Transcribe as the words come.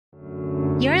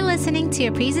You're listening to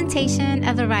a presentation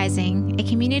of The Rising, a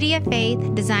community of faith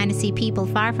designed to see people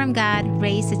far from God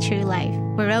raised to true life.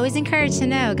 We're always encouraged to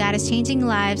know God is changing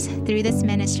lives through this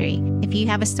ministry. If you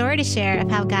have a story to share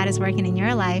of how God is working in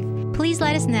your life, please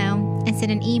let us know and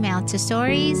send an email to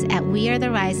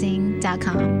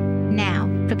stories@wearetherising.com.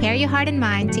 Now, prepare your heart and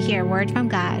mind to hear a word from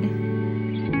God.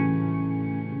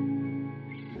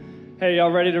 Hey, y'all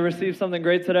ready to receive something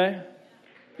great today?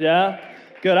 Yeah?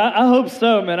 Good. I hope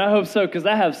so, man. I hope so, because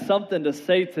I have something to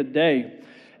say today.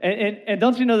 And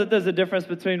don't you know that there's a difference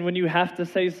between when you have to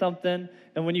say something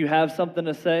and when you have something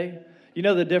to say? You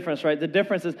know the difference, right? The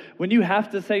difference is when you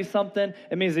have to say something,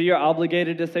 it means that you're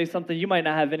obligated to say something. You might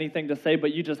not have anything to say,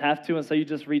 but you just have to, and so you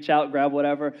just reach out, grab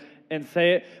whatever, and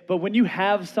say it. But when you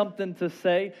have something to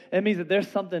say, it means that there's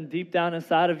something deep down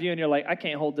inside of you, and you're like, I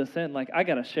can't hold this in. Like, I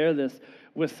got to share this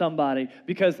with somebody,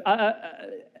 because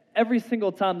every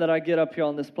single time that I get up here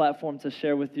on this platform to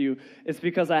share with you, it's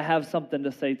because I have something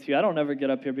to say to you. I don't ever get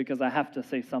up here because I have to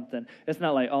say something. It's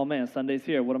not like, oh man, Sunday's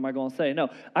here, what am I going to say? No,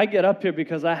 I get up here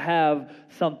because I have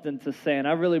something to say, and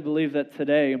I really believe that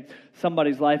today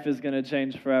somebody's life is going to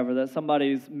change forever, that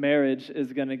somebody's marriage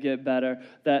is going to get better,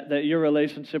 that your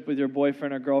relationship with your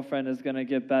boyfriend or girlfriend is going to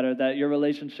get better, that your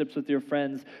relationships with your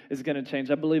friends is going to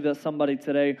change. I believe that somebody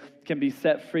today can be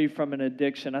set free from an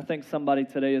addiction. I think somebody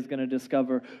today is going to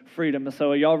discover freedom.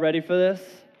 So are y'all ready for this?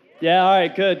 Yeah, all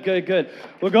right, good.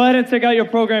 Well, go ahead and take out your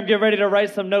program, get ready to write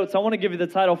some notes. I want to give you the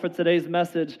title for today's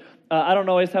message. I don't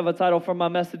always have a title for my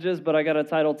messages, but I got a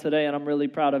title today, and I'm really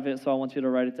proud of it, so I want you to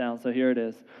write it down. So here it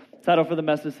is. The title for the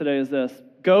message today is this: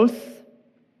 Ghosts,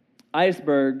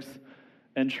 Icebergs,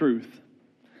 and Truth.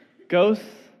 Ghosts,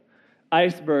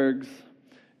 Icebergs,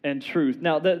 and Truth.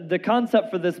 Now, the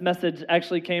concept for this message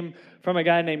actually came from a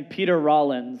guy named Peter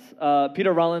Rollins.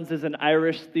 Peter Rollins is an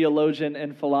Irish theologian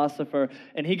and philosopher,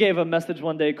 and he gave a message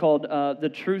one day called The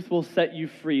Truth Will Set You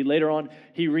Free. Later on,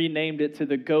 he renamed it to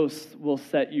The Ghosts Will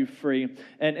Set You Free.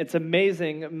 And it's an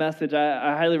amazing message.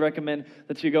 I highly recommend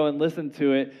that you go and listen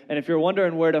to it. And if you're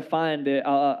wondering where to find it,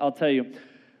 I'll tell you.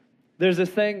 There's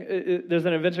this thing, there's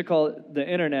an invention called the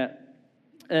internet,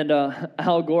 and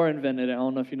Al Gore invented it. I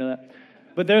don't know if you know that.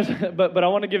 But I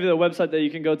want to give you the website that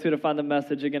you can go to find the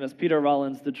message. Again, it's Peter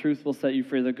Rollins, The Truth Will Set You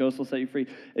Free, The Ghost Will Set You Free.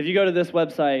 If you go to this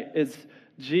website, it's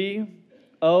GOOGLE.com.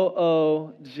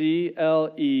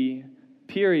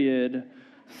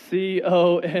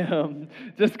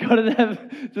 Just go to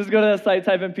that site,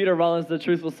 type in Peter Rollins, The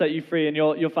Truth Will Set You Free, and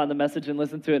you'll find the message and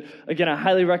listen to it. Again, I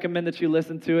highly recommend that you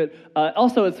listen to it.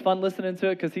 Also, it's fun listening to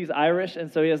it because he's Irish, and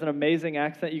so he has an amazing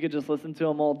accent. You could just listen to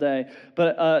him all day.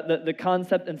 But the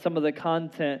concept and some of the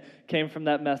content came from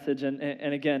that message, and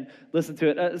again, listen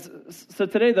to it. So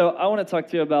today, though, I want to talk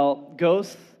to you about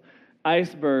ghosts,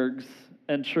 icebergs,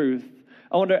 and truth.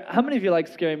 I wonder, how many of you like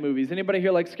scary movies? Anybody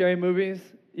here like scary movies?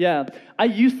 Yeah, I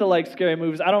used to like scary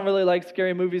movies. I don't really like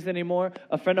scary movies anymore.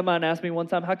 A friend of mine asked me one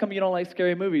time, how come you don't like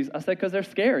scary movies? I said, because they're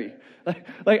scary.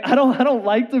 Like I don't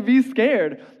like to be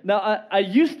scared. Now, I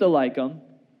used to like them.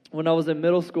 When I was in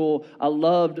middle school, I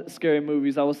loved scary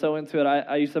movies. I was so into it.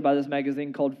 I used to buy this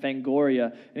magazine called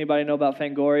Fangoria. Anybody know about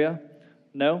Fangoria?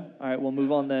 No? All right, we'll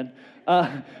move on then.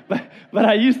 But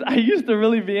I used to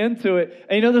really be into it.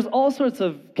 And there's all sorts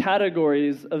of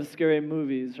categories of scary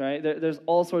movies, right? There's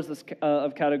all sorts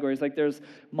of categories. Like there's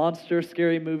monster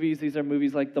scary movies. These are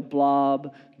movies like The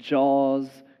Blob, Jaws,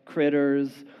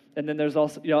 Critters. And then there's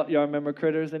also, y'all remember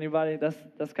Critters, anybody?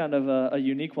 That's kind of a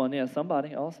unique one. Yeah,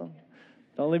 somebody, awesome.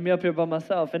 Don't leave me up here by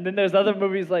myself. And then there's other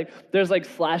movies there's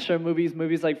slasher movies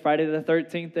like Friday the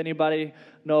 13th. Anybody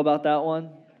know about that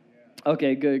one?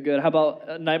 Okay, good. How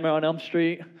about Nightmare on Elm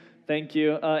Street? Thank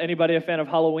you. Anybody a fan of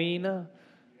Halloween?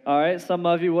 All right, some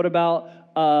of you. What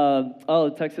about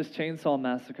the Texas Chainsaw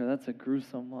Massacre? That's a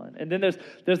gruesome one. And then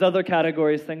there's other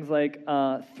categories, things like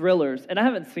thrillers. And I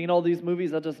haven't seen all these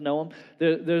movies. I just know them.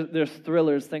 There's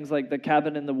thrillers, things like The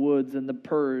Cabin in the Woods and The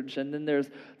Purge. And then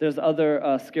there's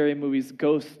other scary movies,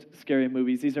 ghost scary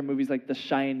movies. These are movies like The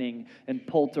Shining and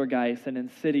Poltergeist and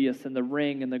Insidious and The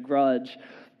Ring and The Grudge.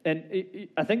 And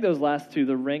I think those last two,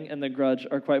 The Ring and The Grudge,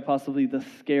 are quite possibly the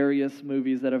scariest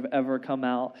movies that have ever come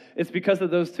out. It's because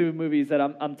of those two movies that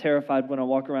I'm terrified when I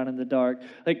walk around in the dark.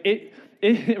 Like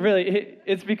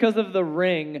it's because of The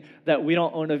Ring that we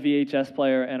don't own a VHS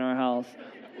player in our house.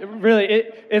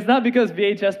 It's not because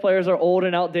VHS players are old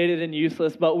and outdated and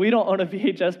useless, but we don't own a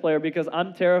VHS player because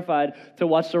I'm terrified to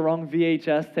watch the wrong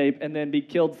VHS tape and then be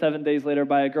killed 7 days later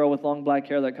by a girl with long black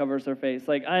hair that covers her face.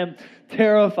 Like, I am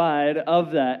terrified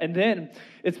of that. And then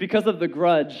it's because of The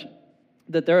Grudge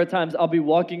that there are times I'll be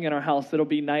walking in our house, it'll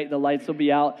be night, the lights will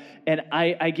be out, and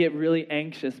I get really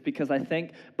anxious because I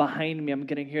think behind me I'm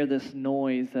going to hear this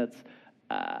noise that's,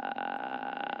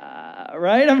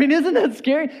 right? I mean, isn't that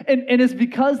scary? And it's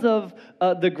because of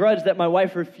the grudge that my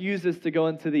wife refuses to go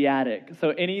into the attic. So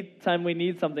anytime we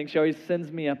need something, she always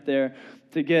sends me up there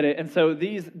to get it. And so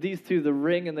these two, The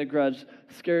Ring and The Grudge,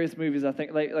 scariest movies, I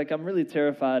think. Like I'm really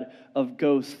terrified of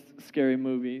ghost scary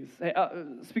movies. Hey,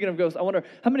 speaking of ghosts, I wonder,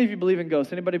 how many of you believe in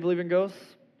ghosts? Anybody believe in ghosts?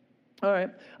 All right.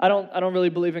 I don't really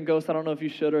believe in ghosts. I don't know if you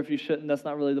should or if you shouldn't. That's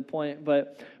not really the point.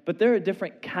 But there are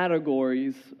different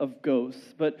categories of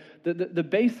ghosts. But the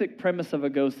basic premise of a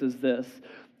ghost is this,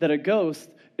 that a ghost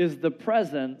is the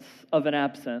presence of an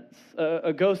absence.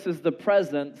 A ghost is the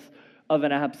presence of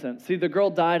an absence. See, the girl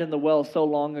died in the well so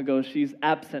long ago, she's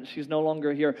absent, she's no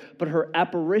longer here, but her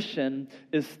apparition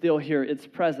is still here, its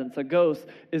presence. A ghost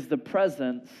is the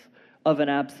presence of an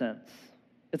absence.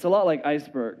 It's a lot like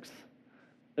icebergs.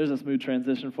 There's a smooth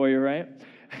transition for you, right?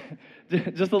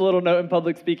 Just a little note in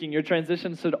public speaking, your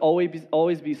transition should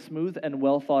always be smooth and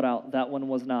well thought out. That one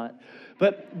was not.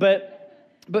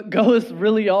 But ghosts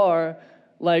really are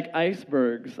like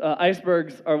icebergs.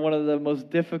 Icebergs are one of the most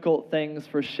difficult things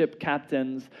for ship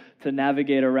captains to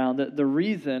navigate around. The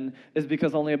reason is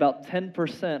because only about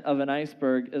 10% of an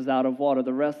iceberg is out of water.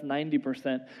 The rest,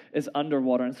 90%, is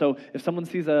underwater. And so if someone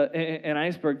sees an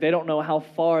iceberg, they don't know how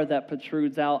far that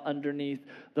protrudes out underneath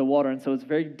the water. And so it's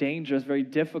very dangerous, very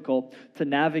difficult to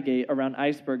navigate around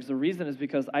icebergs. The reason is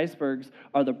because icebergs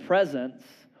are the presence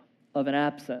of an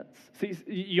absence. See,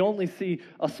 you only see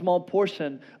a small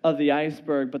portion of the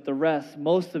iceberg, but the rest,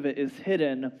 most of it, is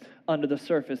hidden under the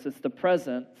surface. It's the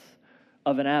presence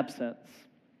of an absence.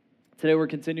 Today we're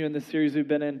continuing this series we've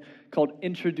been in called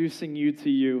Introducing You to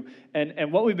You.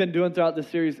 And what we've been doing throughout the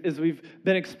series is we've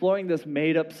been exploring this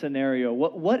made-up scenario.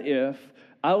 What if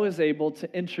I was able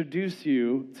to introduce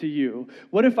you to you?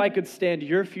 What if I could stand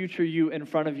your future you in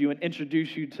front of you and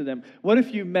introduce you to them? What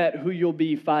if you met who you'll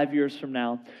be 5 years from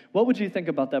now? What would you think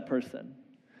about that person?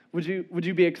 Would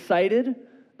you be excited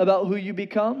about who you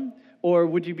become, or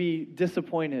would you be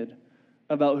disappointed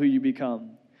about who you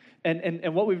become?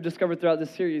 And what we've discovered throughout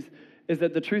this series is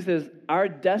that the truth is our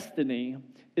destiny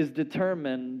is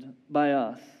determined by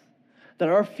us, that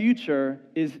our future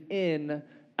is in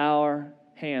our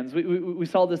hands. We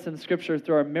saw this in Scripture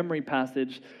through our memory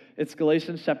passage. It's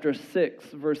Galatians chapter 6,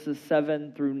 verses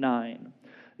 7 through 9.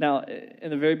 Now,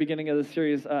 in the very beginning of the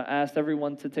series, I asked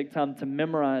everyone to take time to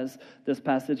memorize this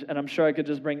passage, and I'm sure I could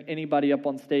just bring anybody up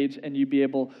on stage and you'd be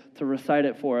able to recite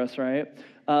it for us, right?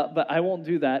 But I won't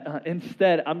do that.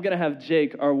 Instead, I'm going to have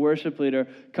Jake, our worship leader,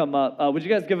 come up. Would you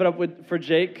guys give it up for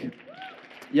Jake?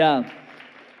 Yeah.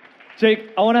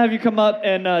 Jake, I want to have you come up,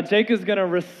 and Jake is going to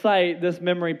recite this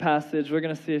memory passage. We're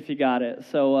going to see if you got it.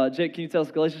 So, Jake, can you tell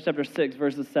us Galatians chapter 6,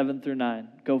 verses 7 through 9?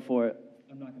 Go for it.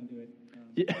 I'm not going to do it.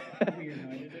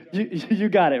 You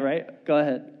got it, right? Go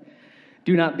ahead.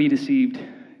 Do not be deceived.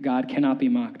 God cannot be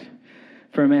mocked.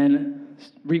 For a man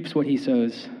reaps what he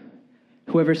sows.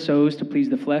 Whoever sows to please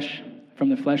the flesh, from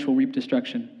the flesh will reap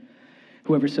destruction.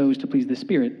 Whoever sows to please the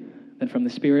Spirit, then from the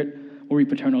Spirit will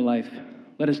reap eternal life.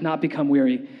 Let us not become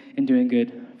weary in doing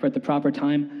good, for at the proper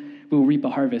time we will reap a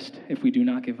harvest if we do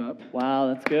not give up.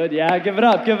 Wow, that's good. Yeah, give it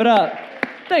up, give it up.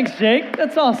 Thanks, Jake.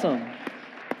 That's awesome.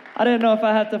 I didn't know if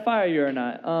I had to fire you or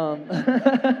not.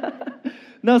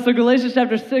 No, so Galatians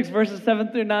chapter 6, verses 7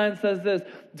 through 9 says this: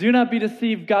 do not be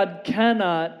deceived, God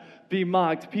cannot be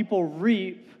mocked. People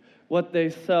reap what they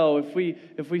sow. If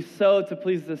we sow to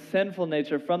please the sinful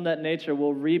nature, from that nature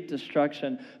we'll reap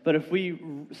destruction. But if we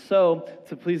sow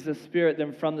to please the Spirit,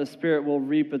 then from the Spirit we'll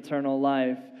reap eternal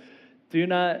life. Do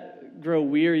not grow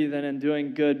weary then in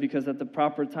doing good, because at the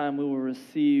proper time we will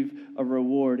receive a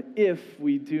reward if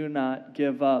we do not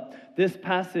give up. This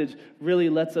passage really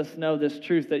lets us know this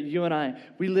truth, that you and I,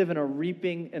 we live in a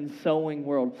reaping and sowing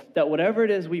world, that whatever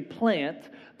it is we plant,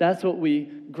 that's what we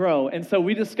grow. And so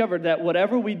we discovered that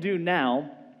whatever we do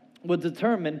now will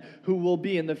determine who we'll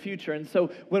be in the future. And so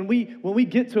when we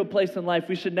get to a place in life,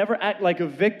 we should never act like a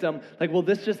victim, like, well,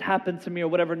 this just happened to me or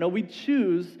whatever. No, we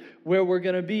choose where we're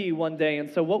going to be one day. And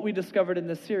so what we discovered in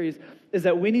this series is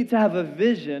that we need to have a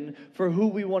vision for who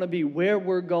we want to be, where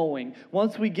we're going.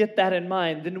 Once we get that in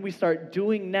mind, then we start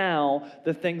doing now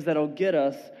the things that'll get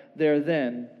us there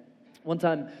then. One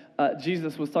time,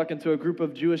 Jesus was talking to a group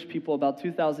of Jewish people about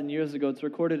 2,000 years ago. It's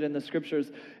recorded in the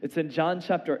Scriptures. It's in John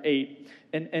chapter 8.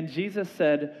 And Jesus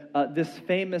said this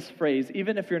famous phrase.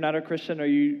 Even if you're not a Christian or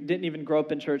you didn't even grow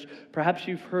up in church, perhaps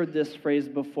you've heard this phrase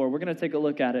before. We're going to take a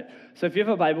look at it. So if you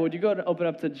have a Bible, would you go ahead and open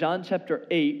up to John chapter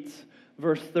 8,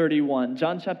 verse 31.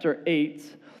 John chapter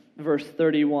 8, verse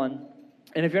 31.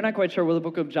 And if you're not quite sure where the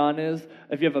book of John is,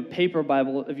 if you have a paper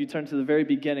Bible, if you turn to the very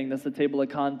beginning, that's the table of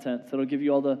contents. It'll give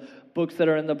you all the books that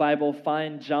are in the Bible.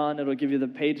 Find John. It'll give you the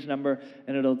page number,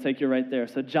 and it'll take you right there.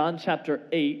 So John chapter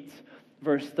 8,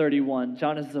 verse 31.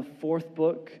 John is the fourth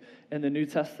book in the New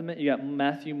Testament. You got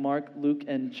Matthew, Mark, Luke,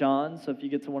 and John. So if you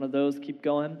get to one of those, keep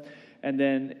going. And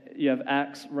then you have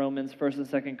Acts, Romans, 1st and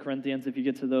 2nd Corinthians. If you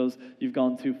get to those, you've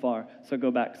gone too far. So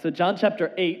go back. So John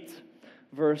chapter 8,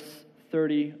 verse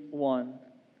 31.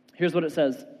 Here's what it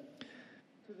says.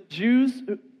 To the Jews,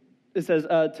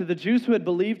 to the Jews who had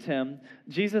believed him,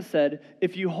 Jesus said,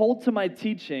 "If you hold to my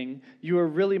teaching, you are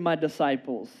really my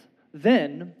disciples.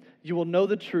 Then you will know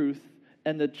the truth,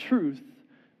 and the truth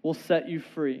will set you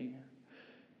free."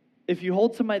 If you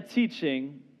hold to my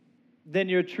teaching, then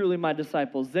you're truly my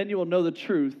disciples. Then you will know the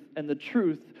truth, and the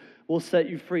truth will set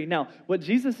you free. Now, what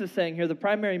Jesus is saying here, the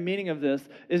primary meaning of this,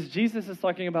 is Jesus is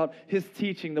talking about his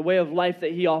teaching, the way of life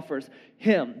that he offers,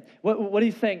 him. What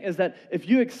he's saying is that if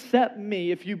you accept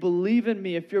me, if you believe in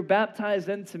me, if you're baptized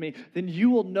into me, then you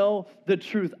will know the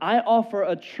truth. I offer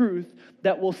a truth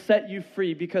that will set you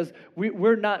free, because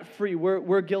we're not free.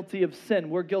 We're guilty of sin.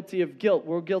 We're guilty of guilt.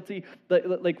 We're guilty,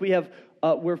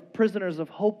 we're prisoners of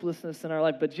hopelessness in our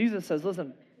life. But Jesus says,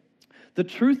 listen, the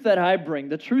truth that I bring,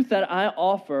 the truth that I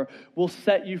offer will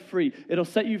set you free. It'll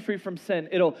set you free from sin.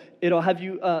 It'll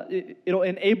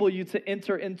enable you to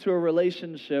enter into a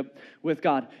relationship with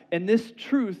God. And this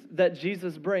truth that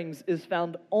Jesus brings is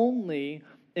found only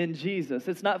in Jesus.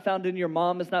 It's not found in your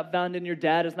mom. It's not found in your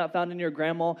dad. It's not found in your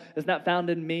grandma. It's not found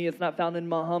in me. It's not found in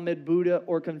Muhammad, Buddha,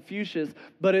 or Confucius.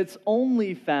 But it's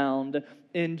only found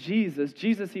in Jesus.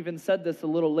 Jesus even said this a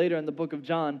little later in the book of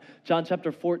John. John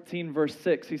chapter 14, verse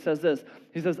 6. He says this.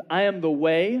 He says, "I am the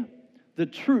way, the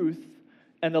truth,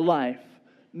 and the life.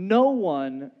 No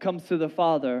one comes to the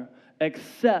Father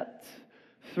except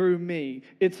through me."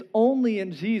 It's only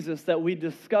in Jesus that we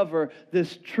discover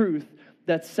this truth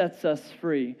that sets us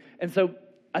free. And so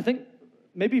I think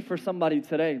maybe for somebody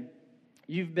today,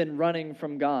 you've been running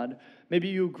from God. Maybe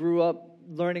you grew up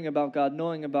learning about God,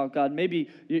 knowing about God. Maybe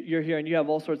you're here and you have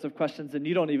all sorts of questions and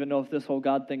you don't even know if this whole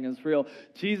God thing is real.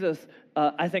 Jesus,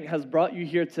 I think, has brought you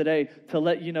here today to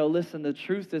let you know, listen, the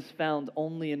truth is found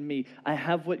only in me. I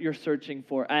have what you're searching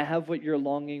for. I have what you're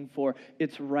longing for.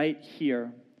 It's right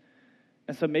here.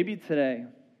 And so maybe today,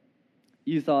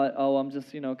 you thought, oh, I'm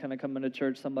just, kind of coming to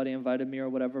church, somebody invited me or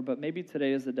whatever, but maybe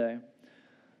today is the day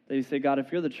that you say, God,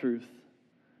 if you're the truth,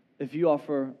 if you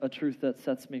offer a truth that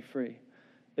sets me free,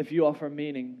 if you offer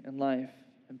meaning and life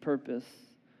and purpose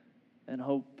and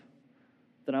hope,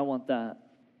 then I want that.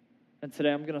 And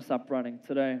today I'm going to stop running.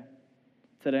 Today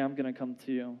I'm going to come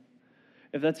to you.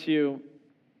 If that's you,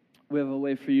 we have a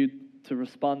way for you to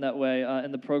respond that way.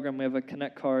 In the program, we have a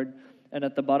Connect card. And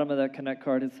at the bottom of that Connect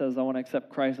card, it says, I want to accept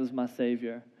Christ as my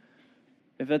Savior.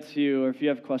 If that's you, or if you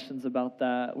have questions about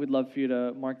that, we'd love for you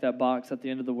to mark that box at the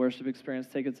end of the worship experience.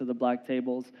 Take it to the black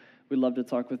tables. We'd love to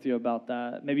talk with you about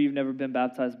that. Maybe you've never been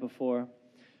baptized before.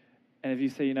 And if you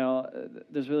say,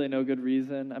 there's really no good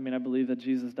reason. I mean, I believe that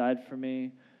Jesus died for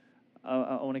me.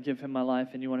 I want to give him my life,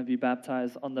 and you want to be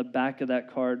baptized. On the back of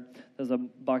that card, there's a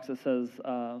box that says,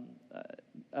 I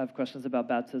have questions about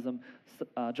baptism.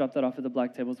 Drop that off at the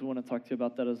black tables. We want to talk to you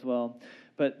about that as well.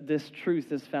 But this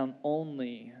truth is found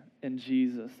only in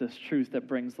Jesus, this truth that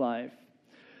brings life.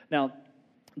 Now,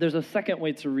 there's a second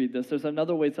way to read this. There's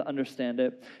another way to understand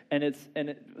it.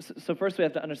 So first we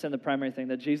have to understand the primary thing,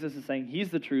 that Jesus is saying he's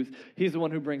the truth. He's the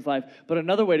one who brings life. But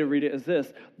another way to read it is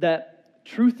this, that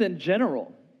truth in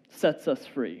general sets us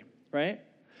free, right?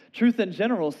 Truth in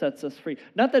general sets us free.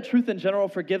 Not that truth in general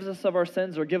forgives us of our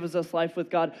sins or gives us life with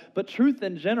God, but truth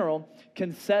in general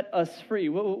can set us free.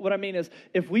 What I mean is,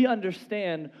 if we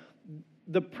understand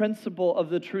the principle of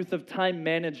the truth of time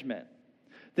management,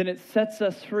 then it sets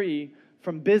us free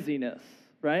from busyness,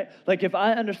 right? Like if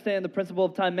I understand the principle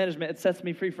of time management, it sets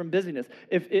me free from busyness.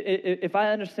 If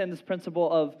I understand this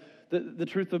principle of the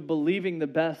truth of believing the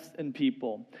best in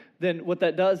people, then what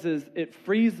that does is it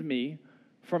frees me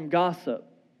from gossip.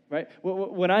 Right?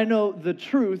 When I know the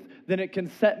truth, then it can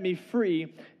set me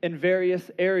free in various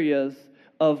areas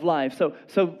of life.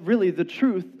 So really, the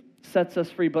truth sets us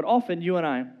free. But often, you and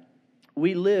I,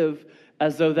 we live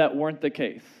as though that weren't the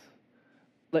case.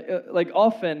 Like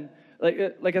often,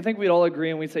 I think we'd all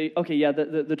agree and we'd say, okay, yeah,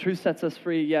 the truth sets us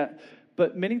free, yeah.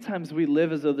 But many times we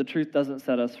live as though the truth doesn't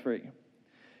set us free.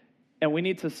 And we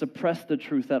need to suppress the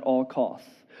truth at all costs.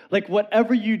 Like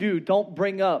whatever you do, don't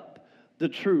bring up the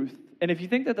truth. And if you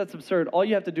think that that's absurd, all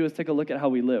you have to do is take a look at how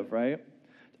we live, right?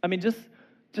 I mean, just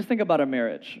think about a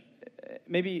marriage.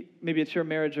 Maybe it's your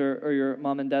marriage or your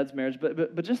mom and dad's marriage,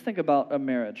 but just think about a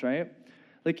marriage, right?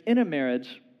 Like in a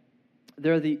marriage,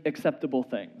 there are the acceptable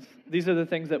things. These are the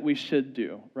things that we should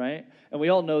do, right? And we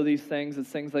all know these things. It's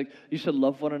things like you should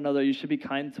love one another, you should be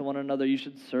kind to one another, you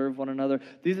should serve one another.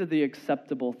 These are the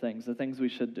acceptable things, the things we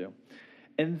should do.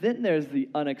 And then there's the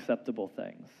unacceptable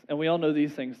things. And we all know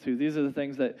these things too. These are the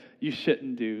things that you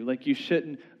shouldn't do. Like you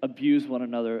shouldn't abuse one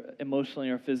another emotionally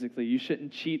or physically. You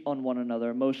shouldn't cheat on one another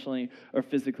emotionally or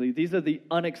physically. These are the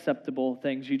unacceptable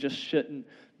things you just shouldn't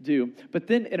do. But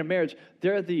then in a marriage,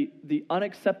 there are the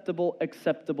unacceptable,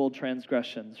 acceptable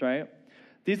transgressions, right?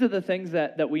 These are the things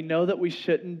that we know that we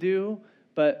shouldn't do,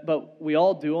 but we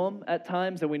all do them at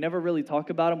times, and we never really talk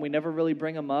about them. We never really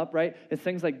bring them up, right? It's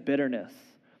things like bitterness.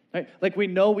 Right? Like we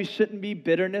know we shouldn't be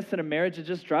bitterness in a marriage. It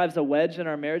just drives a wedge in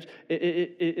our marriage.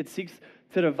 It seeks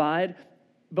to divide,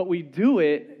 but we do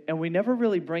it and we never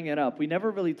really bring it up. We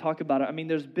never really talk about it. I mean,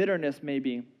 there's bitterness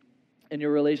maybe in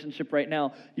your relationship right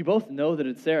now. You both know that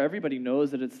it's there. Everybody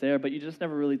knows that it's there, but you just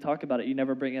never really talk about it. You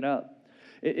never bring it up.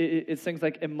 It's things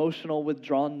like emotional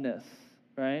withdrawnness,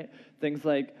 right? Things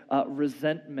like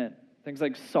resentment. Things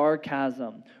like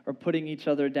sarcasm or putting each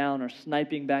other down or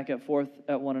sniping back and forth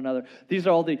at one another. These are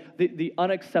all the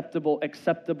unacceptable,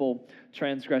 acceptable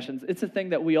transgressions. It's a thing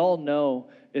that we all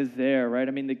know is there, right? I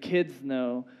mean, the kids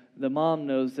know, the mom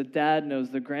knows, the dad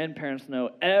knows, the grandparents know.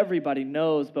 Everybody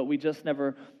knows, but we just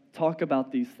never talk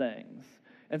about these things.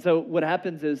 And so what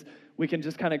happens is we can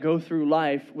just kind of go through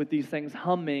life with these things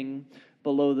humming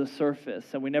below the surface,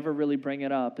 and we never really bring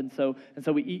it up. And so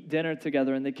we eat dinner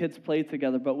together, and the kids play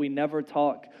together, but we never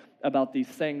talk about these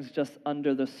things just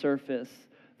under the surface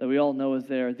that we all know is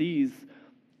there. These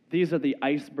are the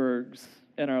icebergs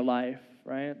in our life,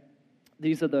 right?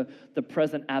 These are the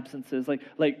present absences.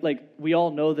 Like we all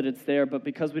know that it's there, but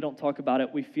because we don't talk about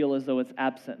it, we feel as though it's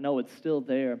absent. No, it's still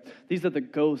there. These are the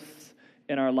ghosts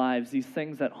in our lives, these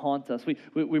things that haunt us.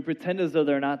 We pretend as though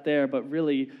they're not there, but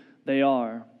really they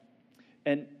are.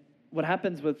 And what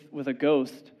happens with a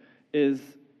ghost is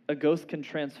a ghost can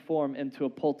transform into a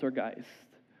poltergeist.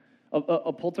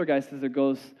 A poltergeist is a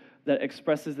ghost that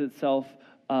expresses itself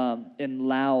in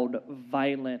loud,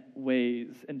 violent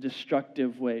ways, in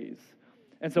destructive ways.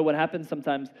 And so what happens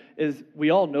sometimes is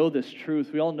we all know this truth.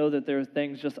 We all know that there are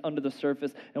things just under the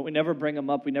surface, and we never bring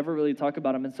them up. We never really talk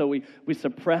about them, and so we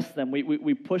suppress them.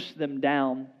 We push them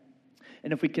down.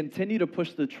 And if we continue to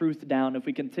push the truth down, if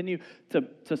we continue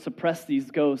to suppress these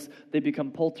ghosts, they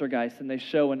become poltergeists, and they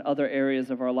show in other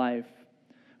areas of our life,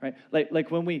 right?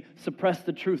 Like when we suppress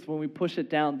the truth, when we push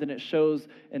it down, then it shows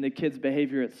in the kids'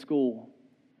 behavior at school,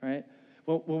 right?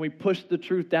 When we push the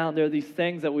truth down, there are these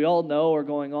things that we all know are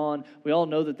going on. We all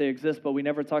know that they exist, but we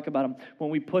never talk about them. When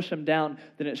we push them down,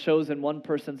 then it shows in one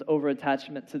person's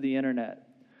over-attachment to the internet,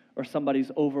 or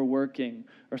somebody's overworking,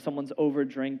 or someone's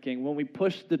over-drinking. When we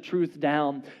push the truth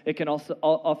down, it can also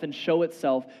often show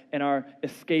itself in our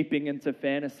escaping into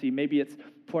fantasy. Maybe it's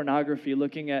pornography,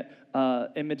 looking at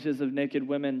images of naked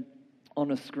women on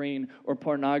a screen, or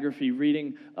pornography,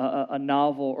 reading a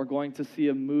novel, or going to see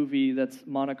a movie that's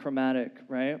monochromatic,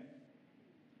 right?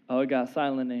 Oh, it got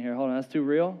silent in here. Hold on, that's too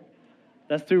real?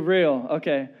 That's too real.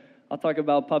 Okay, I'll talk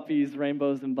about puppies,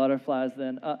 rainbows, and butterflies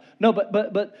then. No,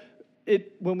 but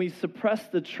when we suppress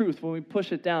the truth, when we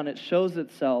push it down, it shows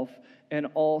itself in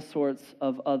all sorts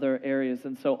of other areas.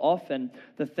 And so often,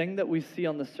 the thing that we see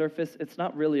on the surface, it's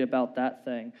not really about that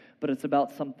thing, but it's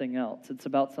about something else. It's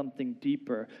about something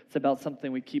deeper. It's about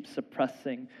something we keep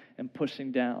suppressing and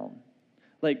pushing down.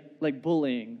 Like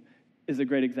bullying is a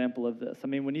great example of this. I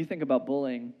mean, when you think about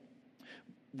bullying,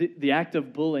 the act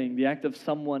of bullying, the act of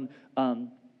someone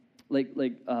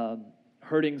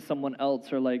hurting someone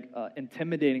else, or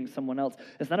intimidating someone else.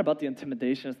 It's not about the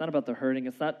intimidation. It's not about the hurting.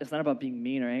 It's not about being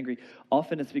mean or angry.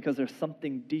 Often it's because there's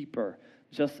something deeper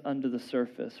just under the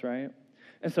surface, right?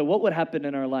 And so what would happen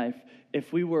in our life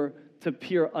if we were to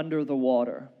peer under the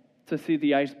water, to see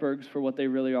the icebergs for what they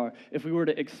really are? If we were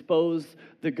to expose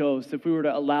the ghosts, if we were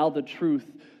to allow the truth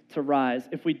to rise,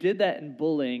 if we did that in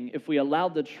bullying, if we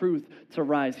allowed the truth to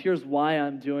rise, here's why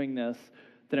I'm doing this,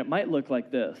 then it might look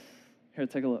like this. Here,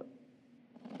 take a look.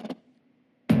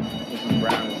 Mrs.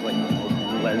 Brown is like the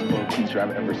most lesbo teacher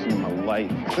I've ever seen in my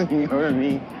life. You know what I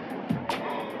mean?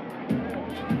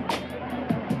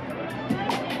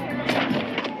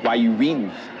 Why you reading?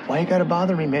 Why you gotta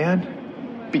bother me,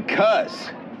 man? Because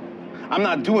I'm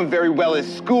not doing very well at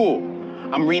school.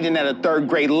 I'm reading at a 3rd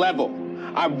grade level.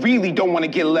 I really don't want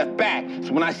to get left back.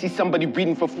 So when I see somebody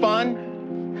reading for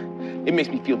fun, it makes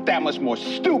me feel that much more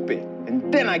stupid.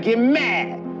 And then I get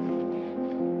mad.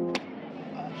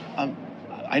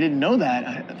 I didn't know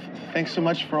that. Thanks so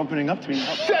much for opening up to me.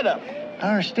 Shut up! I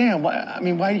don't understand.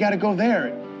 Why you gotta go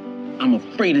there? I'm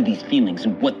afraid of these feelings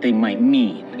and what they might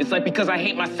mean. It's like because I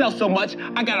hate myself so much,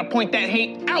 I gotta point that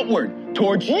hate outward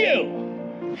towards you.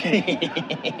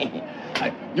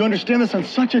 You understand this on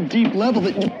such a deep level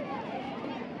that you...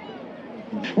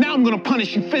 Now I'm gonna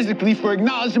punish you physically for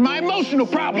acknowledging my emotional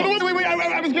problems. Wait.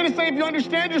 I was gonna say, if you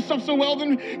understand yourself so well,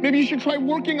 then maybe you should try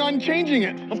working on changing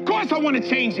it. Of course I want to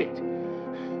change it.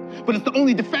 But it's the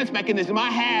only defense mechanism I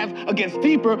have against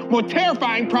deeper, more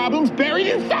terrifying problems buried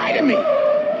inside of me.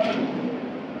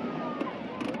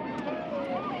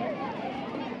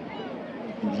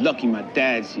 You're lucky my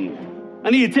dad's here.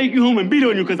 I need to take you home and beat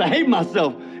on you because I hate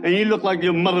myself. And you look like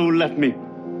your mother who left me.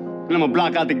 And I'm going to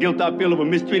block out the guilt I feel over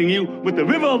mistreating you with the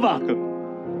river of vodka.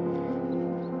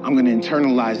 I'm going to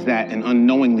internalize that and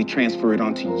unknowingly transfer it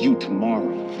onto you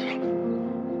tomorrow.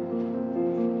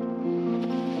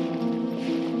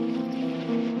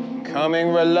 Coming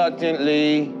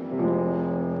reluctantly.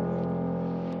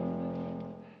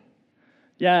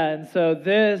 Yeah, and so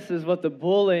this is what the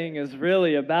bullying is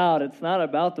really about. It's not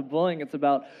about the bullying, it's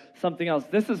about something else.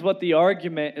 This is what the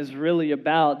argument is really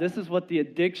about. This is what the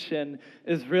addiction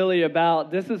is really about.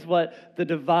 This is what the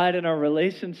divide in our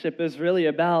relationship is really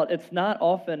about. It's not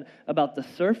often about the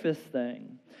surface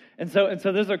thing. And so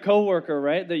there's a coworker,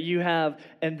 right, that you have,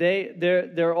 and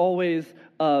they're always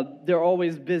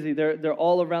busy. They're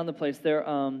all around the place. They're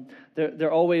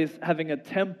always having a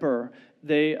temper.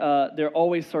 They're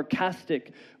always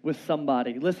sarcastic with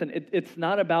somebody. Listen, it's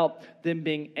not about them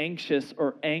being anxious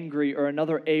or angry or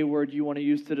another A word you want to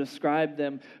use to describe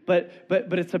them, but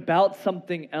it's about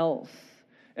something else.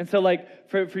 And so,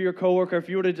 like, for your coworker, if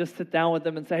you were to just sit down with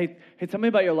them and say, hey, tell me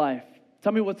about your life.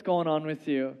 Tell me what's going on with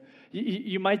you.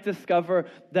 You might discover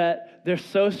that they're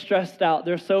so stressed out,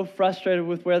 they're so frustrated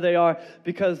with where they are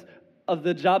because of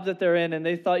the job that they're in, and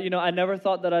they thought, I never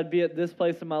thought that I'd be at this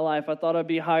place in my life. I thought I'd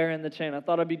be higher in the chain. I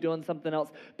thought I'd be doing something else,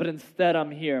 but instead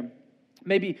I'm here.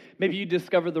 Maybe you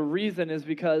discover the reason is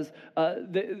because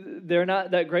they're not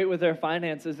that great with their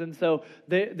finances, and so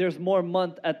there's more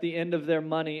month at the end of their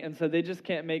money, and so they just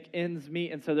can't make ends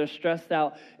meet, and so they're stressed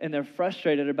out and they're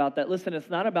frustrated about that. Listen,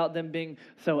 it's not about them being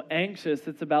so anxious.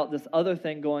 It's about this other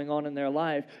thing going on in their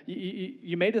life.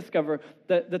 You may discover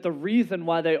that the reason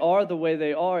why they are the way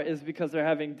they are is because they're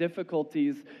having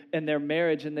difficulties in their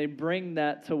marriage, and they bring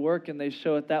that to work and they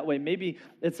show it that way. Maybe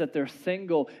it's that they're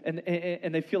single and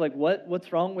they feel like,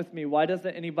 what's wrong with me? Why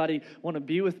doesn't anybody want to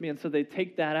be with me? And so they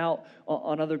take that out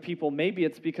on other people. Maybe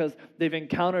it's because they've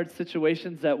encountered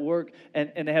situations at work and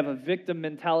they have a victim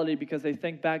mentality because they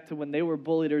think back to when they were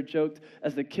bullied or joked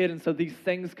as a kid. And so these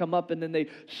things come up and then they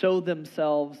show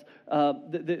themselves,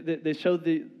 they show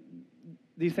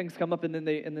these things come up and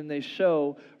then they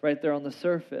show right there on the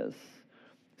surface.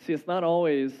 See, it's not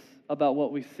always about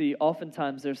what we see.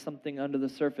 Oftentimes there's something under the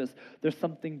surface. There's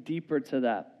something deeper to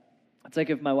that. It's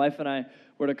like if my wife and I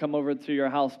were to come over to your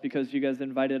house because you guys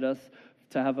invited us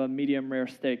to have a medium rare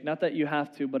steak. Not that you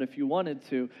have to, but if you wanted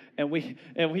to. And we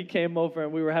came over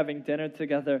and we were having dinner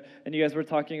together, and you guys were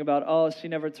talking about, oh, she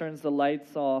never turns the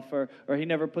lights off, or he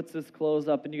never puts his clothes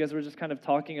up, and you guys were just kind of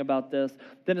talking about this.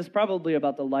 Then it's probably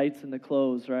about the lights and the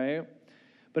clothes, right?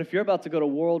 But if you're about to go to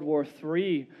World War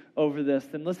III over this,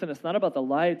 then listen, it's not about the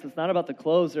lights, it's not about the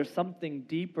clothes, there's something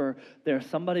deeper there.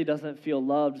 Somebody doesn't feel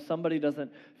loved, somebody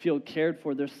doesn't feel cared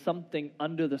for, there's something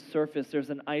under the surface, there's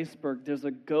an iceberg, there's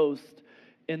a ghost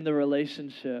in the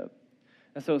relationship.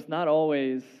 And so it's not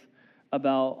always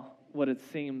about what it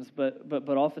seems, but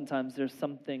oftentimes there's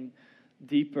something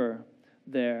deeper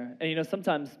there. And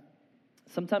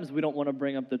sometimes we don't want to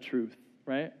bring up the truth,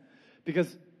 right?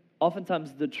 Because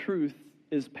oftentimes the truth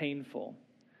is painful.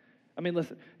 I mean,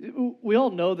 listen, we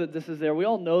all know that this is there. We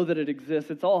all know that it exists.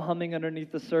 It's all humming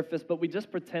underneath the surface, but we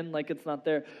just pretend like it's not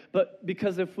there. But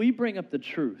because if we bring up the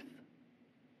truth,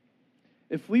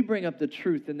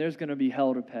 then there's going to be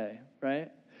hell to pay, right?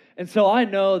 And so I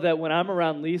know that when I'm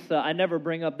around Lisa, I never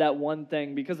bring up that one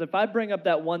thing, because if I bring up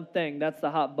that one thing, that's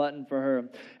the hot button for her.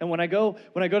 And when I go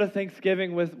to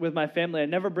Thanksgiving with my family, I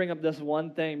never bring up this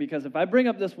one thing, because if I bring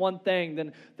up this one thing,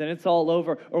 then it's all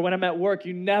over. Or when I'm at work,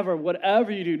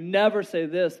 whatever you do, never say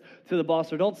this to the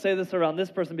boss, or don't say this around this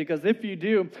person, because if you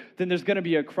do, then there's going to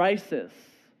be a crisis.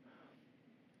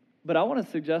 But I want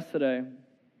to suggest today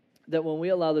that when we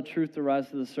allow the truth to rise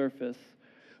to the surface,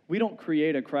 we don't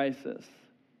create a crisis.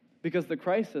 Because the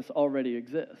crisis already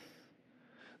exists.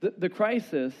 The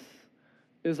crisis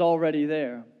is already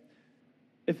there.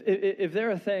 If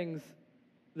there are things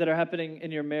that are happening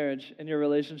in your marriage, in your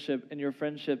relationship, in your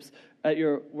friendships, at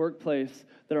your workplace,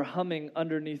 that are humming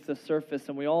underneath the surface,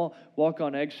 and we all walk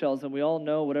on eggshells, and we all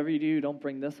know whatever you do, don't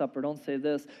bring this up or don't say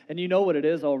this, and you know what it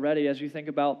is already as you think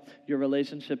about your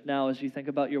relationship now, as you think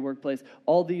about your workplace.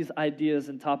 All these ideas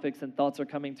and topics and thoughts are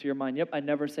coming to your mind. Yep, I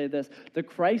never say this. The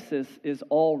crisis is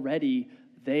already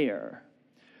there.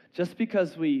 Just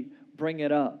because we bring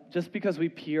it up, just because we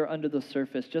peer under the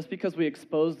surface, just because we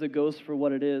expose the ghost for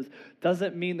what it is,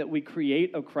 doesn't mean that we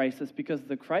create a crisis, because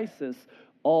the crisis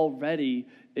already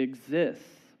exists.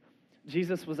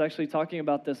 Jesus was actually talking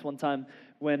about this one time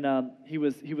when he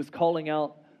was calling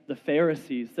out the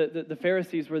Pharisees. The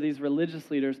Pharisees were these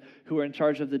religious leaders who were in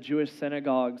charge of the Jewish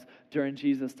synagogues during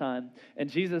Jesus' time. And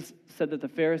Jesus said that the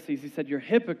Pharisees, he said, you're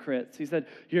hypocrites. He said,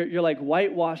 you're like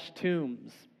whitewashed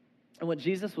tombs. And what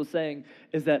Jesus was saying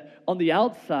is that on the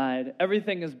outside,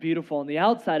 everything is beautiful. On the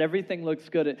outside, everything looks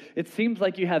good. It seems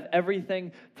like you have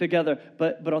everything together.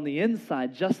 But on the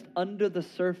inside, just under the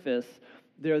surface,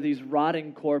 there are these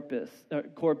rotting corpses,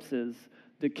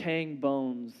 decaying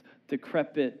bones,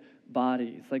 decrepit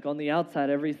bodies. Like on the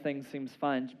outside, everything seems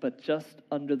fine. But just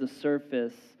under the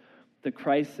surface, the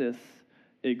crisis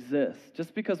exists.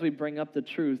 Just because we bring up the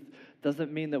truth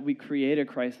doesn't mean that we create a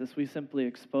crisis. We simply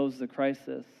expose the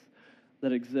crisis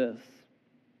that exists.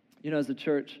 You know, as a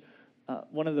church,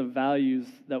 one of the values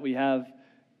that we have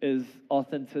is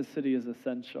authenticity is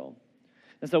essential.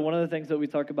 And so one of the things that we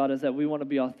talk about is that we want to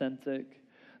be authentic,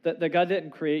 that God didn't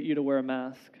create you to wear a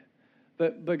mask,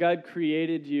 but God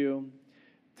created you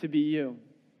to be you.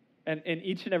 And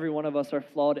each and every one of us are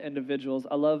flawed individuals.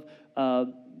 I love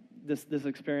this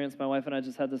experience my wife and I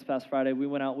just had this past Friday. We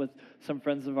went out with some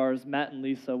friends of ours, Matt and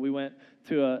Lisa. We went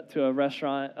to a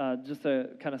restaurant just to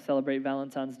kind of celebrate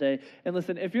Valentine's Day. And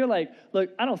listen, if you're like, look,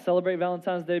 I don't celebrate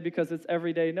Valentine's Day because it's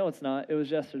every day. No, it's not. It was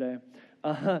yesterday.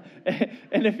 And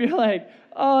if you're like,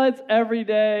 oh, it's every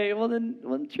day, well,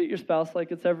 then treat your spouse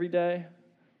like it's every day.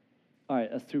 All right,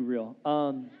 that's too real.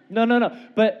 No.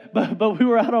 But we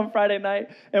were out on Friday night,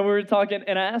 and we were talking,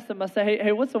 and I asked them, I said,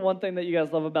 hey, what's the one thing that you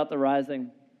guys love about The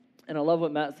Rising? And I love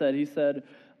what Matt said. He said,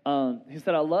 I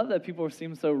love that people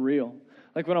seem so real.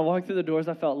 Like when I walked through the doors,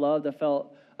 I felt loved. I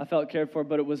felt cared for.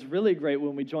 But it was really great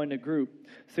when we joined a group.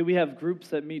 See, we have groups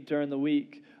that meet during the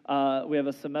week. We have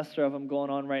a semester of them going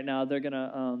on right now. We're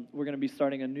gonna be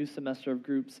starting a new semester of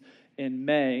groups in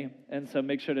May, and so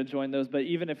make sure to join those. But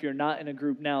even if you're not in a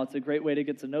group now, it's a great way to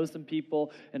get to know some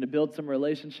people and to build some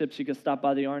relationships. You can stop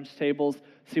by the orange tables,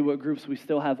 see what groups we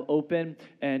still have open,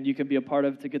 and you can be a part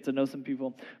of to get to know some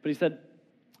people. But he said,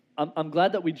 I'm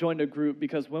glad that we joined a group,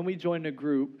 because when we joined a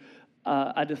group,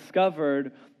 I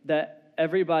discovered that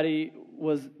everybody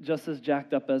was just as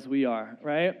jacked up as we are,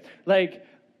 right?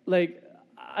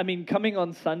 I mean, coming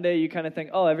on Sunday, you kind of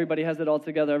think, oh, everybody has it all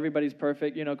together, everybody's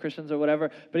perfect, Christians or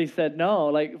whatever. But he said,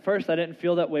 no, first, I didn't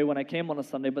feel that way when I came on a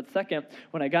Sunday. But second,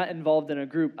 when I got involved in a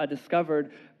group, I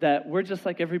discovered that we're just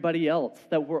like everybody else,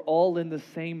 that we're all in the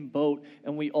same boat,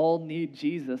 and we all need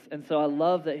Jesus. And so I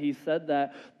love that he said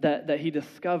that he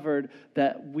discovered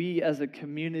that we as a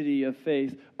community of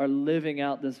faith are living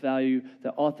out this value,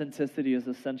 that authenticity is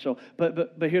essential.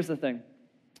 But here's the thing.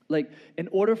 In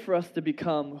order for us to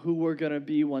become who we're going to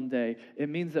be one day, it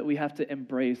means that we have to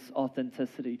embrace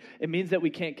authenticity. It means that we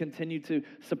can't continue to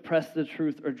suppress the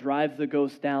truth or drive the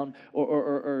ghost down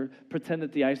or pretend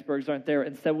that the icebergs aren't there.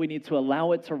 Instead, we need to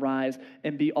allow it to rise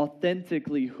and be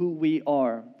authentically who we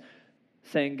are,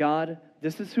 saying, God,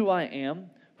 this is who I am,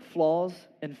 flaws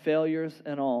and failures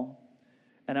and all,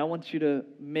 and I want you to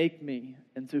make me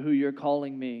into who you're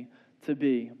calling me to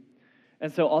be.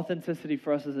 And so authenticity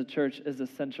for us as a church is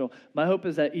essential. My hope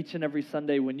is that each and every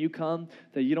Sunday when you come,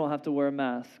 that you don't have to wear a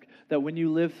mask, that when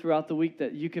you live throughout the week,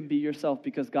 that you can be yourself,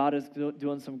 because God is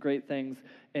doing some great things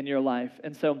in your life.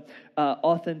 And so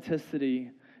authenticity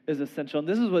is essential. And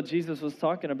this is what Jesus was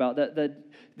talking about, that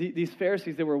these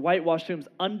Pharisees, they were whitewashed tombs.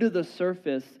 Under the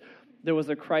surface, there was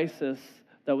a crisis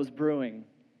that was brewing.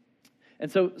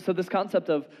 And so this concept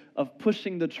of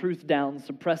pushing the truth down,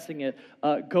 suppressing it,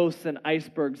 ghosts and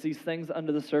icebergs, these things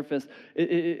under the surface,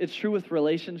 it's true with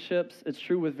relationships, it's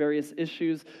true with various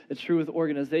issues, it's true with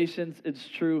organizations, it's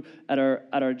true at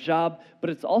our job, but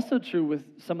it's also true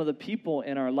with some of the people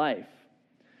in our life.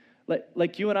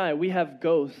 Like you and I, we have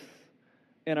ghosts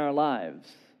in our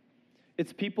lives.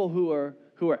 It's people who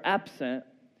are absent,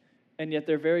 and yet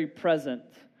they're very present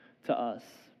to us.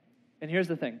 And here's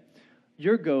the thing.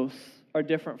 Your ghosts are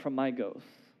different from my ghosts,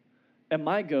 and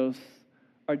my ghosts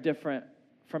are different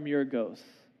from your ghosts.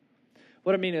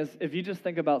 What I mean is, if you just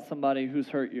think about somebody who's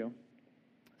hurt you,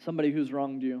 somebody who's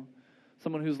wronged you,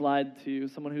 someone who's lied to you,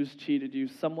 someone who's cheated you,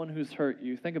 someone who's hurt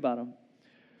you, think about them.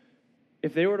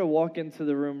 if they were to walk into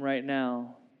the room right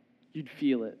now, you'd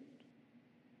feel it.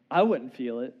 I wouldn't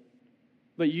feel it,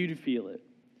 but you'd feel it.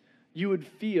 You would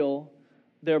feel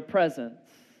their presence.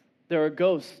 They're a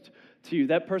ghost to you.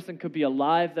 That person could be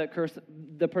alive. That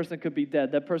person could be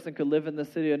dead. That person could live in the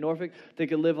city of Norfolk. They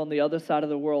could live on the other side of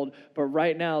the world. But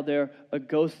right now, they're a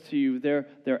ghost to you.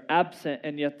 They're absent,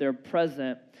 and yet they're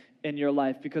present in your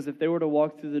life. Because if they were to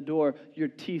walk through the door, your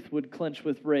teeth would clench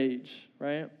with rage,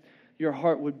 right? Your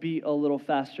heart would beat a little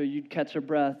faster. You'd catch a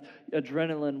breath.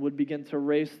 Adrenaline would begin to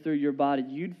race through your body.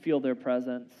 You'd feel their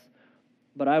presence,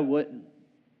 but I wouldn't.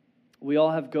 We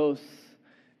all have ghosts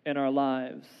in our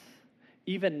lives.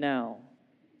 Even now,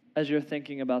 as you're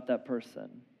thinking about that person,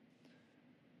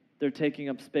 they're taking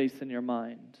up space in your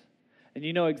mind. And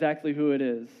you know exactly who it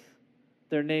is.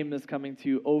 Their name is coming to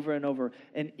you over and over.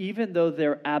 And even though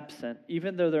they're absent,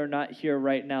 even though they're not here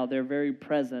right now, they're very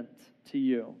present to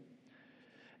you.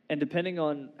 And depending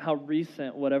on how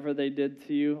recent whatever they did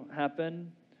to you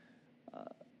happened,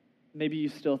 maybe you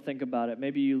still think about it.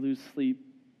 Maybe you lose sleep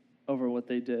over what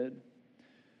they did.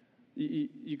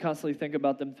 You constantly think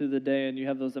about them through the day, and you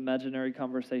have those imaginary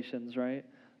conversations, right?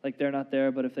 Like they're not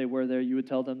there, but if they were there, you would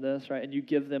tell them this, right? And you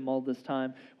give them all this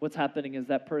time. What's happening is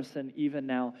that person, even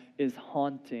now, is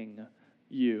haunting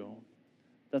you.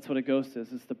 That's what a ghost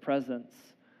is. It's the presence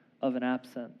of an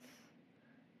absence.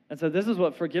 And so this is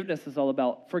what forgiveness is all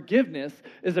about. Forgiveness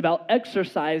is about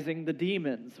exorcising the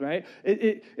demons, right?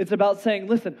 It's about saying,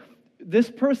 listen,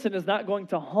 this person is not going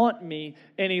to haunt me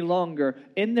any longer.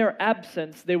 In their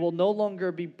absence, they will no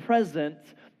longer be present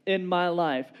in my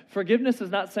life. Forgiveness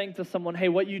is not saying to someone, hey,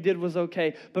 what you did was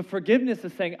okay. But forgiveness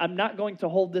is saying, I'm not going to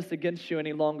hold this against you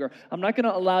any longer. I'm not going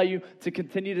to allow you to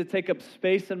continue to take up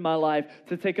space in my life,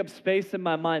 to take up space in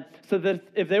my mind, so that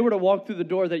if they were to walk through the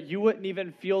door, that you wouldn't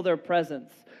even feel their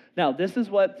presence. Now, this is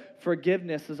what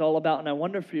forgiveness is all about, and I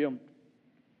wonder for you,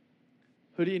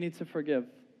 who do you need to forgive?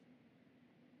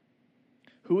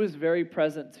 Who is very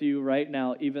present to you right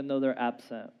now, even though they're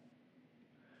absent?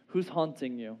 Who's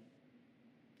haunting you?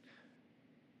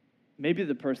 Maybe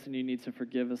the person you need to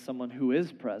forgive is someone who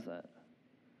is present.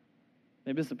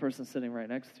 Maybe it's the person sitting right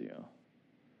next to you.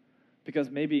 Because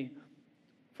maybe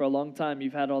for a long time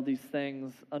you've had all these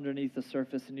things underneath the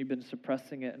surface and you've been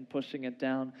suppressing it and pushing it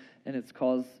down, and it's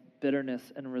caused bitterness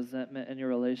and resentment in your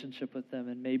relationship with them.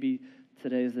 And maybe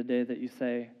today is the day that you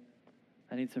say,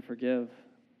 I need to forgive.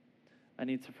 I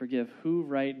need to forgive. Who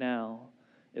right now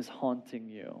is haunting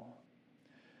you?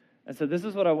 And so this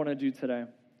is what I want to do today.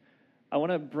 I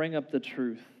want to bring up the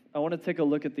truth. I want to take a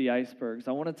look at the icebergs.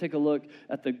 I want to take a look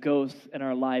at the ghosts in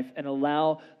our life and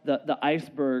allow the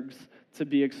icebergs to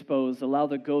be exposed, allow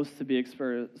the ghosts to be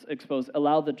exposed,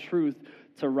 allow the truth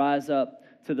to rise up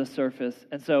to the surface.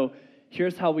 And so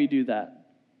here's how we do that.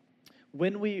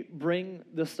 When we bring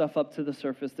this stuff up to the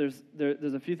surface,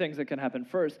 there's a few things that can happen.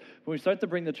 First, when we start to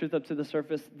bring the truth up to the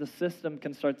surface, the system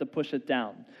can start to push it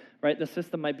down, right? The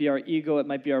system might be our ego, it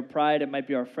might be our pride, it might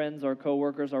be our friends, our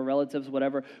coworkers, our relatives,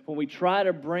 whatever. When we try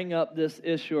to bring up this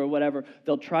issue or whatever,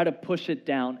 they'll try to push it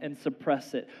down and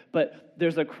suppress it. But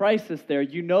there's a crisis there.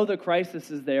 You know the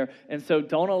crisis is there, and so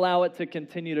don't allow it to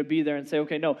continue to be there and say,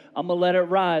 okay, no, I'm going to let it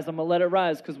rise. I'm going to let it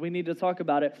rise because we need to talk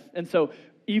about it. And so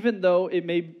even though it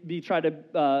may be tried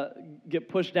to get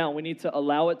pushed down, we need to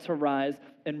allow it to rise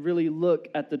and really look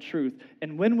at the truth.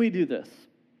 And when we do this,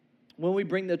 when we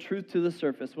bring the truth to the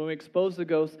surface, when we expose the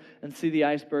ghosts and see the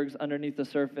icebergs underneath the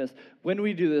surface, when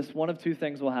we do this, one of two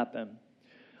things will happen.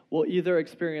 We'll either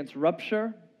experience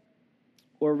rupture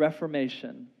or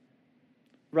reformation.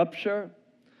 Rupture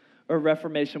or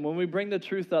reformation. When we bring the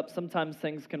truth up, sometimes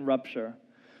things can rupture.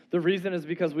 The reason is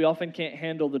because we often can't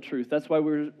handle the truth. That's why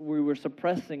we were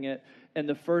suppressing it in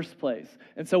the first place.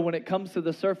 And so when it comes to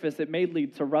the surface, it may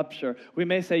lead to rupture. We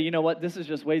may say, you know what, this is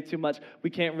just way too much. We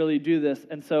can't really do this.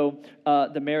 And so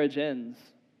the marriage ends,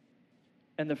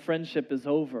 and the friendship is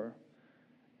over,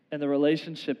 and the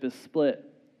relationship is split,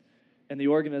 and the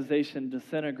organization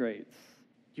disintegrates.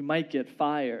 You might get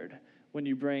fired when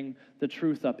you bring the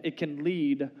truth up. It can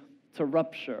lead to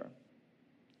rupture.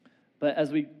 But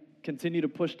as we continue to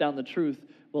push down the truth,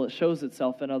 well, it shows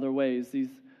itself in other ways.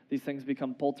 These things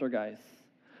become poltergeists.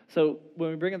 So when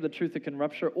we bring up the truth, it can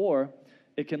rupture or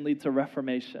it can lead to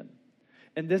reformation.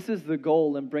 And this is the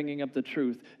goal in bringing up the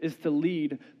truth, is to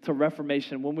lead to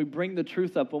reformation. When we bring the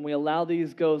truth up, when we allow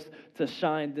these ghosts to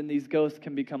shine, then these ghosts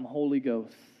can become holy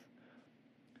ghosts.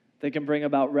 They can bring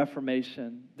about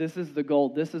reformation. This is the goal.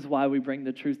 This is why we bring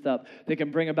the truth up. They can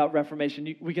bring about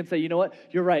reformation. We can say, you know what?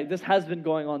 You're right. This has been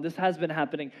going on. This has been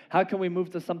happening. How can we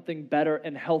move to something better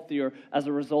and healthier as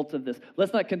a result of this?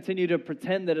 Let's not continue to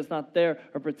pretend that it's not there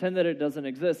or pretend that it doesn't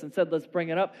exist. Instead, let's bring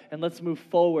it up and let's move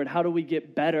forward. How do we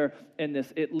get better in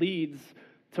this? It leads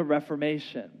to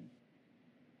reformation.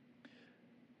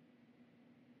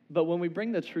 But when we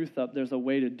bring the truth up, there's a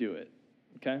way to do it,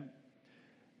 okay?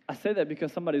 I say that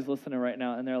because somebody's listening right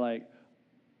now and they're like,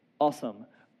 awesome,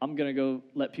 I'm going to go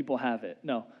let people have it.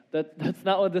 No, that's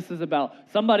not what this is about.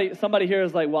 Somebody here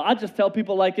is like, well, I just tell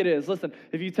people like it is. Listen,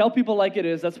 if you tell people like it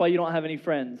is, that's why you don't have any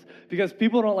friends. Because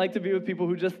people don't like to be with people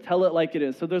who just tell it like it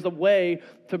is. So there's a way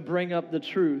to bring up the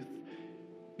truth.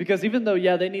 Because even though,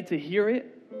 yeah, they need to hear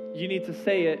it, you need to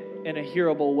say it in a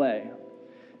hearable way.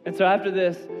 And so after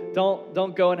this,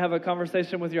 don't go and have a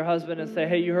conversation with your husband and say,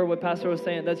 hey, you heard what Pastor was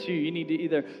saying? That's you. You need to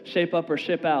either shape up or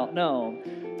ship out. No.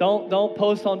 Don't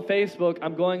post on Facebook,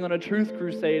 I'm going on a truth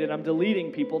crusade and I'm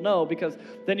deleting people. No, because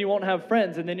then you won't have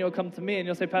friends, and then you'll come to me and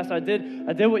you'll say, Pastor, I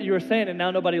did what you were saying and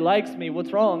now nobody likes me.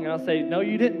 What's wrong? And I'll say, no,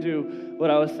 you didn't do what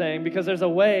I was saying, because there's a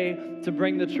way to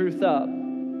bring the truth up.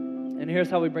 And here's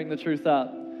how we bring the truth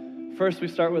up. First, we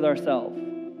start with ourselves.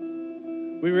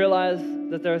 We realize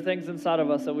that there are things inside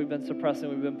of us that we've been suppressing,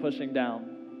 we've been pushing down.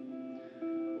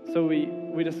 So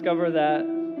we discover that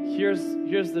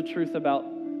here's the truth about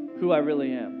who I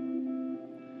really am.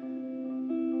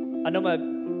 I know my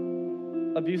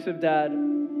abusive dad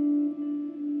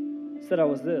said I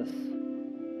was this.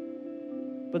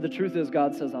 But the truth is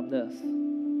God says I'm this.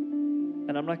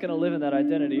 And I'm not going to live in that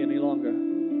identity any longer.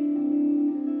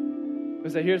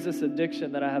 Because here's this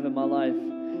addiction that I have in my life.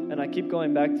 And I keep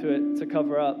going back to it to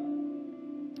cover up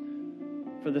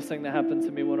for this thing that happened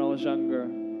to me when I was younger.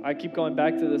 I keep going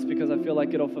back to this because I feel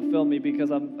like it'll fulfill me,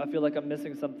 because I feel like I'm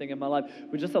missing something in my life.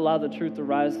 We just allow the truth to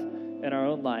rise in our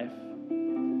own life.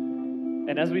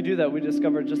 And as we do that, we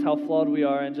discover just how flawed we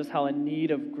are and just how in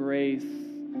need of grace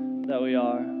that we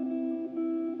are.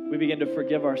 We begin to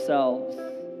forgive ourselves.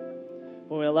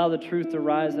 When we allow the truth to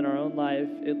rise in our own life,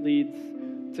 it leads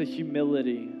to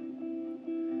humility.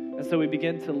 And so we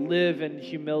begin to live in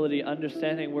humility,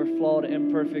 understanding we're flawed,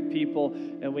 imperfect people,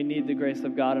 and we need the grace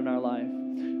of God in our life.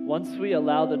 Once we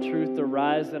allow the truth to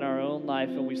rise in our own life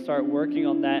and we start working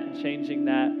on that and changing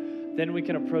that, then we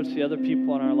can approach the other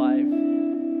people in our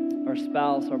life, our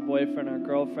spouse, our boyfriend, our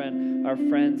girlfriend, our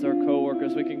friends, our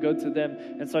coworkers. We can go to them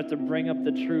and start to bring up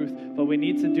the truth, but we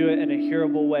need to do it in a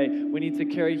hearable way. We need to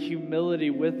carry humility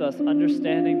with us,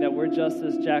 understanding that we're just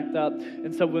as jacked up.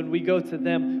 And so when we go to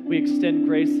them, we extend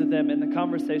grace to them, and the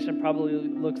conversation probably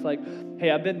looks like, hey,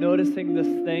 I've been noticing this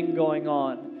thing going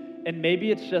on. And maybe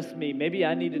it's just me. Maybe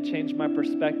I need to change my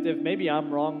perspective. Maybe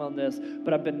I'm wrong on this,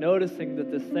 but I've been noticing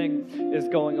that this thing is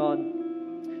going on.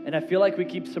 And I feel like we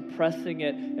keep suppressing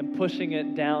it and pushing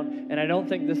it down. And I don't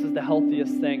think this is the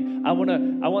healthiest thing. I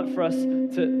want for us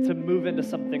to move into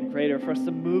something greater, for us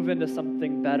to move into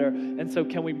something better. And so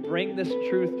can we bring this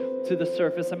truth to the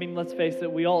surface? I mean, let's face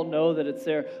it, we all know that it's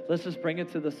there. Let's just bring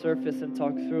it to the surface and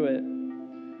talk through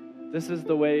it. This is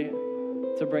the way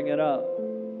to bring it up.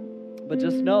 But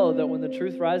just know that when the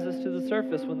truth rises to the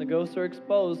surface, when the ghosts are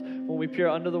exposed, when we peer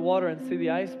under the water and see the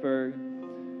iceberg,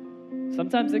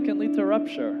 sometimes it can lead to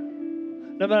rupture.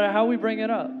 No matter how we bring it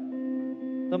up,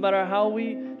 no matter how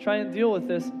we try and deal with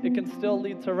this, it can still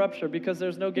lead to rupture because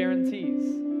there's no guarantees.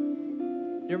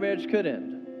 Your marriage could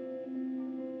end.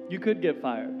 You could get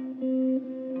fired.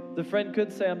 The friend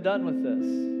could say, I'm done with this.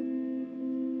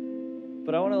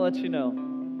 But I want to let you know,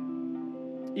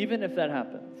 even if that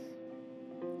happens,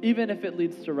 even if it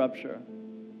leads to rupture,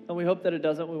 and we hope that it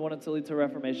doesn't, we want it to lead to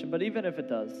reformation, but even if it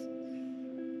does,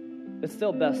 it's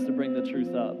still best to bring the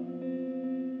truth up.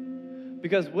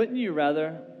 Because wouldn't you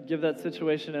rather give that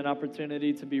situation an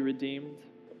opportunity to be redeemed,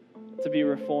 to be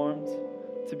reformed,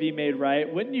 to be made right?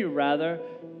 Wouldn't you rather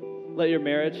let your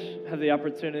marriage have the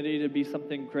opportunity to be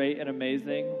something great and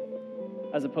amazing,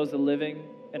 as opposed to living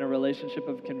in a relationship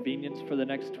of convenience for the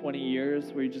next 20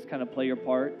 years where you just kind of play your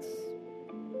parts?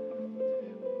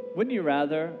 Wouldn't you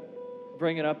rather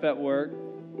bring it up at work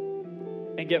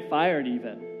and get fired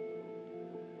even,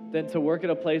 than to work at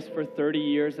a place for 30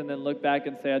 years and then look back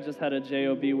and say, I just had a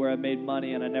job where I made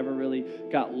money and I never really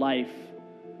got life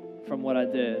from what I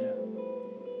did?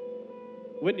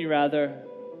 Wouldn't you rather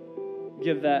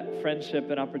give that friendship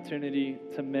an opportunity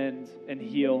to mend and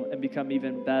heal and become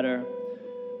even better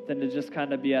than to just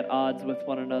kind of be at odds with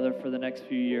one another for the next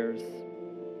few years?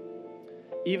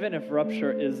 Even if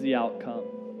rupture is the outcome,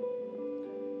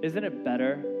 isn't it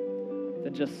better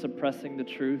than just suppressing the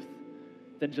truth,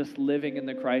 than just living in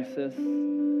the crisis?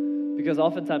 Because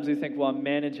oftentimes we think, well, I'm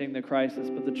managing the crisis,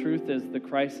 but the truth is the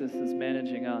crisis is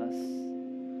managing us.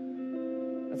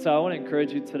 And so I want to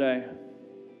encourage you today,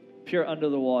 peer under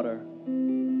the water,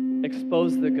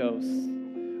 expose the ghosts,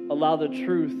 allow the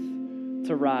truth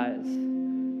to rise.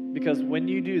 Because when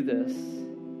you do this,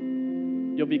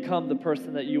 you'll become the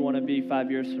person that you want to be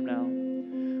 5 years from now.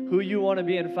 Who you want to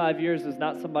be in 5 years is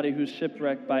not somebody who's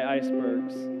shipwrecked by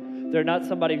icebergs. They're not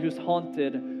somebody who's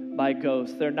haunted by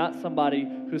ghosts. They're not somebody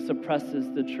who suppresses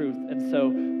the truth. And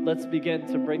so let's begin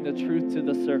to bring the truth to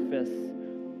the surface.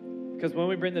 Because when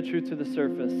we bring the truth to the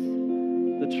surface,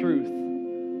 the truth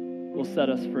will set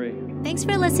us free. Thanks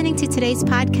for listening to today's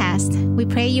podcast. We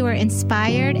pray you were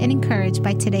inspired and encouraged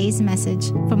by today's message.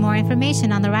 For more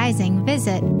information on The Rising,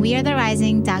 visit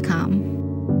wearetherising.com.